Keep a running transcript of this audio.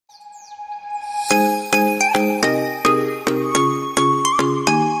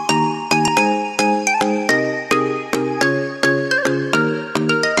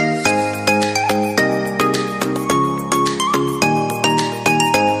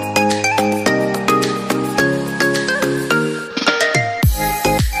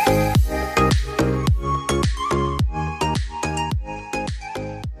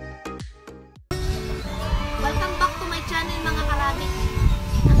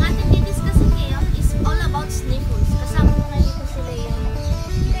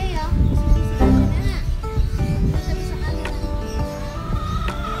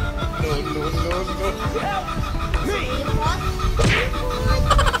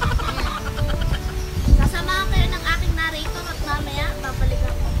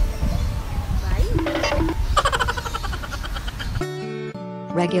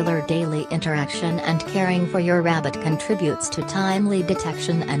Regular daily interaction and caring for your rabbit contributes to timely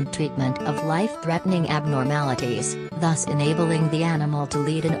detection and treatment of life-threatening abnormalities, thus enabling the animal to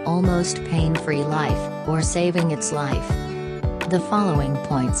lead an almost pain-free life, or saving its life. The following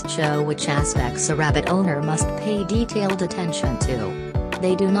points show which aspects a rabbit owner must pay detailed attention to.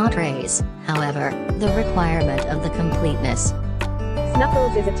 They do not raise, however, the requirement of the completeness.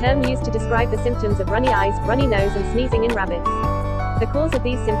 Snuffles is a term used to describe the symptoms of runny eyes, runny nose and sneezing in rabbits. The cause of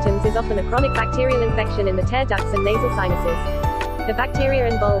these symptoms is often a chronic bacterial infection in the tear ducts and nasal sinuses. The bacteria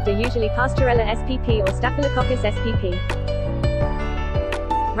involved are usually Pasteurella spp or Staphylococcus spp.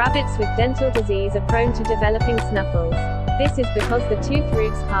 Rabbits with dental disease are prone to developing snuffles. This is because the tooth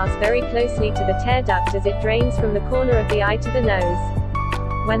roots pass very closely to the tear duct as it drains from the corner of the eye to the nose.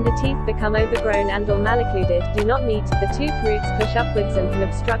 When the teeth become overgrown and/or maloccluded, do not meet, the tooth roots push upwards and can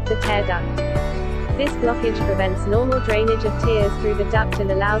obstruct the tear duct. This blockage prevents normal drainage of tears through the duct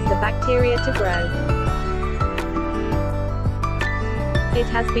and allows the bacteria to grow. It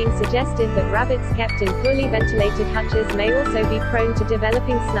has been suggested that rabbits kept in poorly ventilated hutches may also be prone to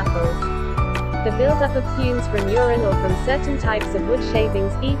developing snuffles. The buildup of fumes from urine or from certain types of wood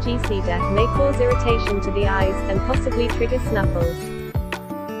shavings, e.g. cedar, may cause irritation to the eyes, and possibly trigger snuffles.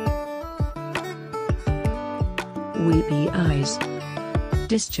 Weepy eyes.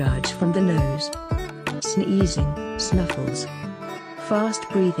 Discharge from the nose. Sneezing, snuffles. Fast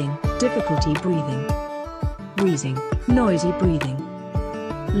breathing, difficulty breathing. Wheezing, noisy breathing.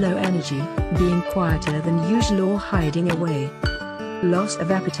 Low energy, being quieter than usual or hiding away. Loss of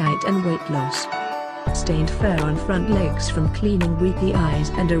appetite and weight loss. Stained fur on front legs from cleaning weepy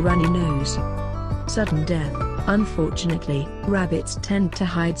eyes and a runny nose. Sudden death. Unfortunately, rabbits tend to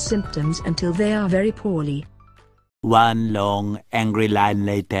hide symptoms until they are very poorly. One long, angry line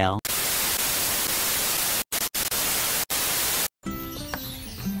later.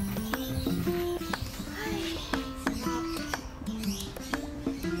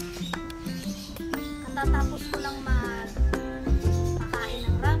 Katatapos ko lang mapakain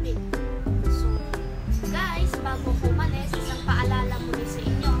ng rabbit. So, guys, bago ko umalis, isang paalala muli sa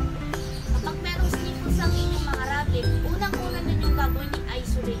inyo. Kapag merong sniffles ang inyong mga rabbit, unang-una ninyong gagawin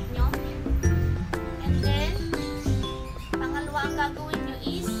i-isolate nyo. And then, pangalawa ang gagawin nyo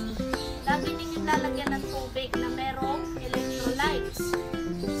is, lagi ninyong lalagyan ng tubig na merong electrolytes.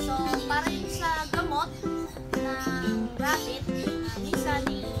 So, para yun sa gamot ng rabbit, minsan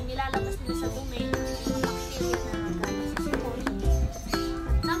nilalabas nila sa dumi ng mga bacteria na galing sa sipon.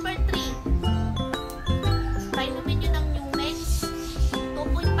 Number 3, painumin nyo ng Numex,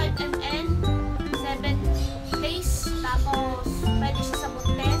 2.5 ml, 7 days, tapos pwede siya sa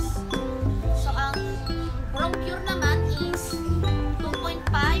buntes. So, ang Procure naman is 2.5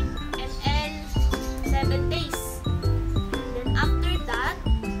 ml, 7 days. Then after that,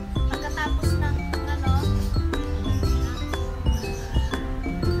 pagkatapos ng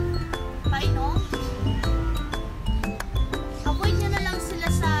painom, avoid nyo na lang sila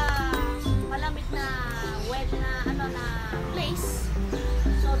sa malamig na wet na place.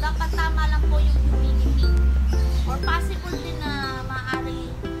 So dapat tama lang po yung humidity, or possible din na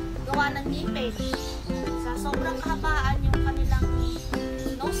maaari gawa ng ngipin. Sa sobrang haba